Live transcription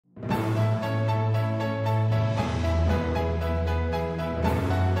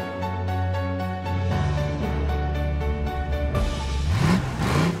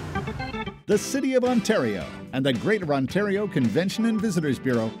the City of Ontario and the Greater Ontario Convention and Visitors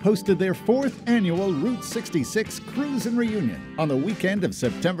Bureau hosted their 4th annual Route 66 Cruisin Reunion on the weekend of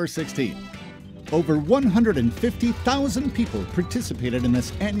September 16. Over 150,000 people participated in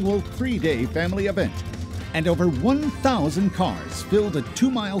this annual 3-day family event, and over 1,000 cars filled a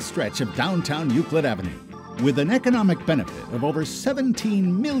 2-mile stretch of downtown Euclid Avenue, with an economic benefit of over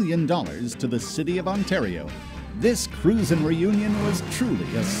 $17 million to the City of Ontario. This Cruisin Reunion was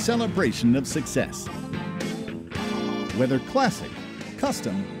truly a celebration of success. Whether classic,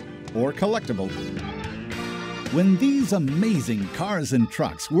 custom, or collectible, when these amazing cars and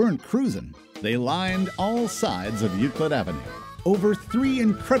trucks weren't cruising, they lined all sides of Euclid Avenue. Over 3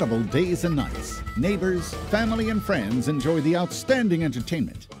 incredible days and nights, neighbors, family, and friends enjoyed the outstanding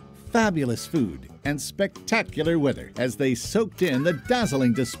entertainment, fabulous food, and spectacular weather as they soaked in the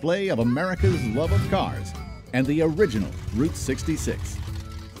dazzling display of America's love of cars and the original Route 66.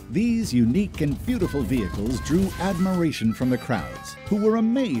 These unique and beautiful vehicles drew admiration from the crowds, who were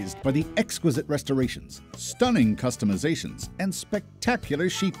amazed by the exquisite restorations, stunning customizations, and spectacular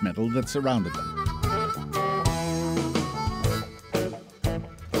sheet metal that surrounded them.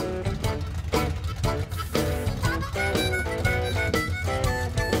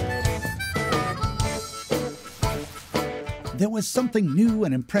 There was something new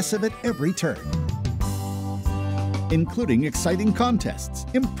and impressive at every turn, including exciting contests,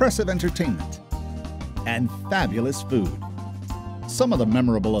 impressive entertainment, and fabulous food. Some of the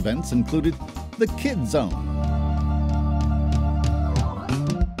memorable events included the Kid Zone,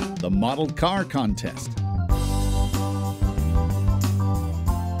 the Model Car Contest,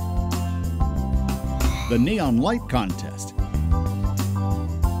 the Neon Light Contest,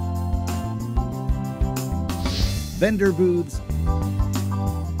 vendor booths,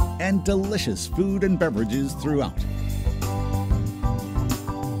 and delicious food and beverages throughout.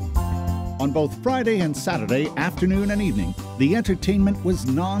 On both Friday and Saturday afternoon and evening, the entertainment was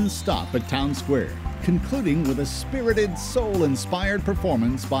non-stop at Town Square, concluding with a spirited, soul-inspired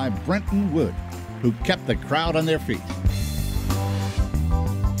performance by Brenton Wood, who kept the crowd on their feet.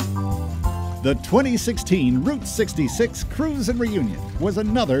 The 2016 Route 66 Cruisin Reunion was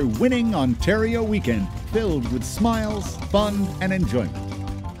another winning Ontario weekend filled with smiles, fun, and enjoyment.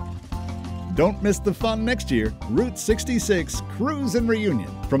 Don't miss the fun next year. Route 66 Cruisin Reunion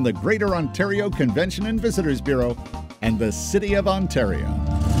from the Greater Ontario Convention and Visitors Bureau and the City of Ontario.